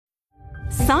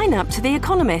Sign up to The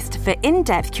Economist for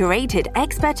in-depth curated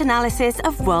expert analysis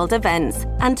of world events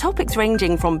and topics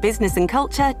ranging from business and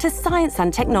culture to science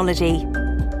and technology.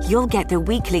 You'll get the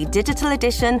weekly digital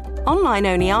edition,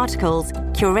 online-only articles,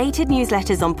 curated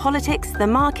newsletters on politics, the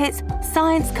markets,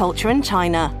 science, culture and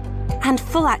China, and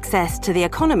full access to The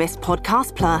Economist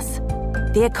Podcast Plus.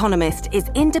 The Economist is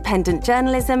independent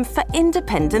journalism for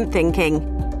independent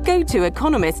thinking. Go to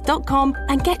economist.com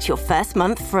and get your first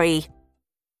month free.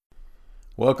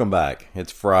 Welcome back.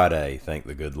 It's Friday, thank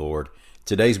the good Lord.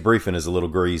 Today's briefing is a little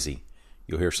greasy.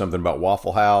 You'll hear something about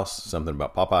Waffle House, something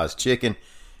about Popeye's chicken,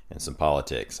 and some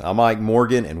politics. I'm Mike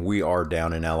Morgan, and we are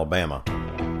down in Alabama.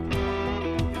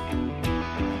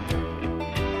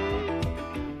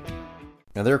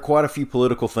 Now, there are quite a few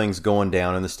political things going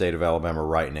down in the state of Alabama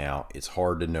right now. It's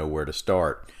hard to know where to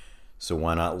start. So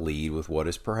why not lead with what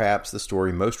is perhaps the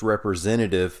story most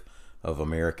representative of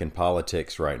American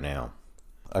politics right now?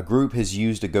 A group has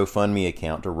used a GoFundMe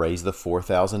account to raise the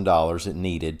 $4,000 it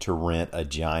needed to rent a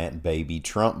giant baby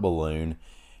Trump balloon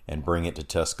and bring it to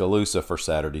Tuscaloosa for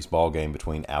Saturday's ballgame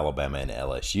between Alabama and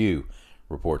LSU,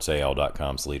 reports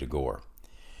AL.com's Lita Gore.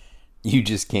 You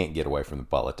just can't get away from the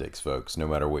politics, folks, no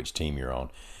matter which team you're on.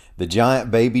 The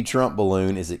giant baby Trump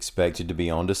balloon is expected to be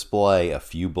on display a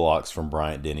few blocks from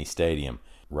Bryant-Denny Stadium,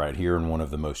 right here in one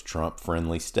of the most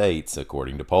Trump-friendly states,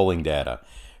 according to polling data.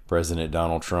 President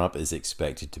Donald Trump is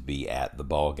expected to be at the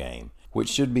ball game, which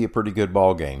should be a pretty good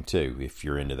ball game too, if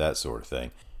you're into that sort of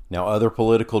thing. Now, other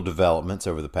political developments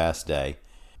over the past day.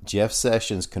 Jeff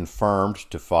Sessions confirmed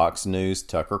to Fox News'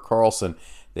 Tucker Carlson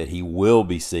that he will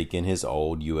be seeking his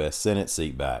old U.S. Senate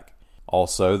seat back.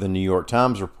 Also, the New York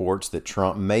Times reports that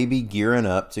Trump may be gearing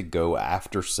up to go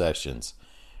after Sessions,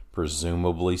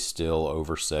 presumably still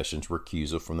over Sessions'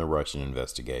 recusal from the Russian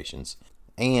investigations.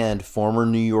 And former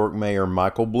New York Mayor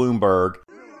Michael Bloomberg,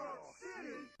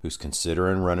 who's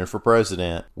considering running for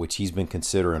president, which he's been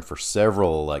considering for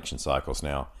several election cycles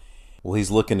now, well,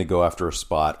 he's looking to go after a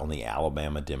spot on the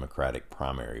Alabama Democratic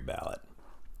primary ballot.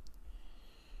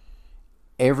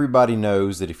 Everybody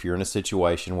knows that if you're in a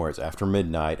situation where it's after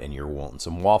midnight and you're wanting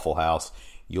some Waffle House,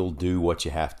 you'll do what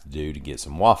you have to do to get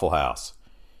some Waffle House.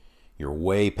 You're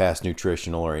way past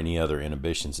nutritional or any other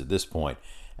inhibitions at this point.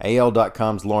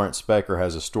 AL.com's Lawrence Specker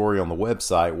has a story on the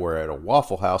website where at a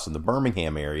Waffle House in the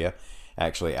Birmingham area,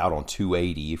 actually out on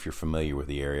 280 if you're familiar with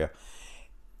the area,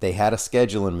 they had a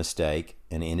scheduling mistake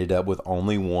and ended up with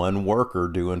only one worker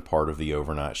doing part of the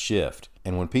overnight shift.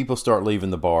 And when people start leaving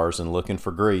the bars and looking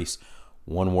for grease,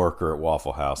 one worker at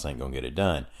Waffle House ain't going to get it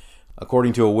done.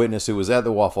 According to a witness who was at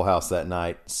the Waffle House that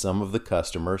night, some of the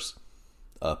customers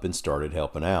up and started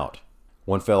helping out.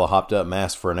 One fella hopped up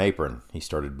masked for an apron. He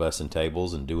started bussing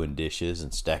tables and doing dishes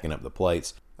and stacking up the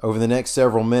plates. Over the next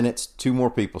several minutes, two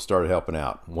more people started helping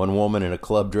out. One woman in a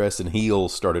club dress and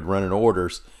heels started running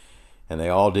orders, and they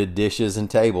all did dishes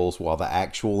and tables while the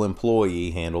actual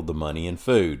employee handled the money and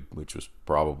food, which was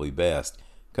probably best.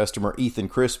 Customer Ethan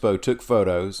Crispo took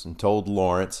photos and told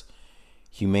Lawrence,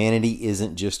 "Humanity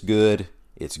isn't just good,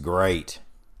 it's great."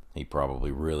 He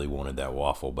probably really wanted that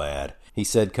waffle bad. He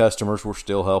said customers were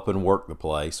still helping work the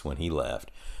place when he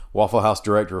left. Waffle House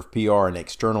Director of PR and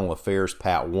External Affairs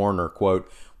Pat Warner,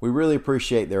 quote, "We really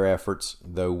appreciate their efforts,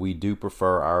 though we do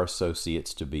prefer our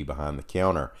associates to be behind the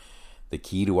counter. The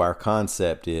key to our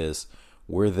concept is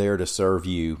we're there to serve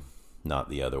you, not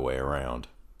the other way around."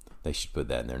 They should put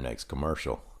that in their next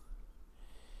commercial.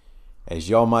 As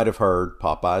y'all might have heard,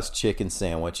 Popeye's chicken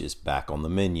sandwich is back on the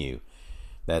menu.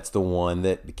 That's the one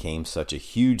that became such a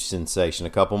huge sensation a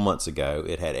couple months ago.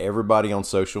 It had everybody on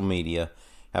social media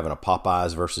having a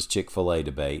Popeyes versus Chick-fil-A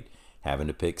debate, having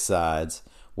to pick sides.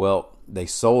 Well, they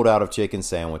sold out of chicken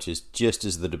sandwiches just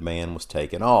as the demand was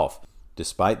taken off,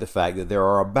 despite the fact that there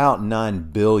are about 9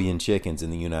 billion chickens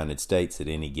in the United States at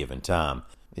any given time.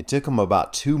 It took them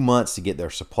about 2 months to get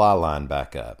their supply line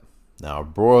back up. Now, a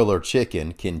broiler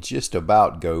chicken can just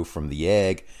about go from the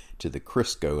egg to the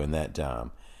Crisco in that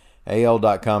time.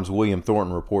 AL.com's William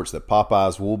Thornton reports that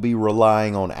Popeyes will be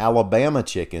relying on Alabama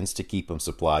chickens to keep them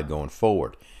supplied going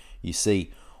forward. You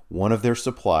see, one of their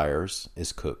suppliers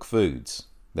is Cook Foods.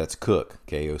 That's Cook,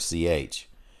 K-O-C-H.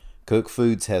 Cook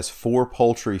Foods has 4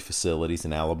 poultry facilities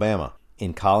in Alabama,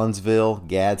 in Collinsville,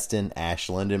 Gadsden,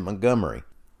 Ashland, and Montgomery.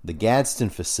 The Gadsden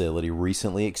facility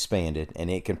recently expanded, and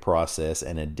it can process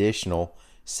an additional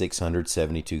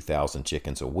 672,000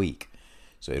 chickens a week.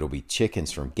 So it'll be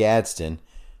chickens from Gadsden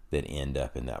that end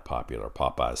up in that popular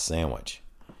Popeyes sandwich.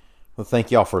 Well,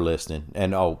 thank y'all for listening.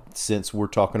 And since we're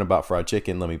talking about fried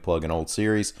chicken, let me plug an old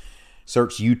series.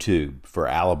 Search YouTube for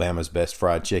Alabama's Best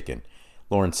Fried Chicken.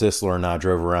 Lauren Sisler and I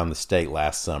drove around the state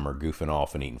last summer goofing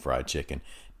off and eating fried chicken.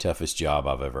 toughest job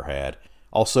I've ever had.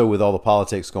 Also, with all the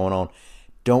politics going on,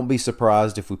 don't be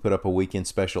surprised if we put up a weekend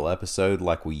special episode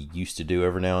like we used to do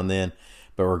every now and then.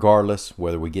 But regardless,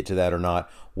 whether we get to that or not,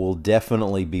 we'll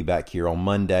definitely be back here on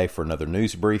Monday for another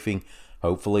news briefing,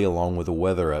 hopefully along with a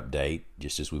weather update,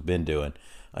 just as we've been doing.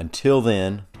 Until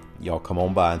then, y'all come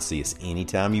on by and see us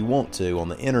anytime you want to on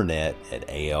the internet at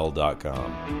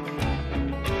al.com.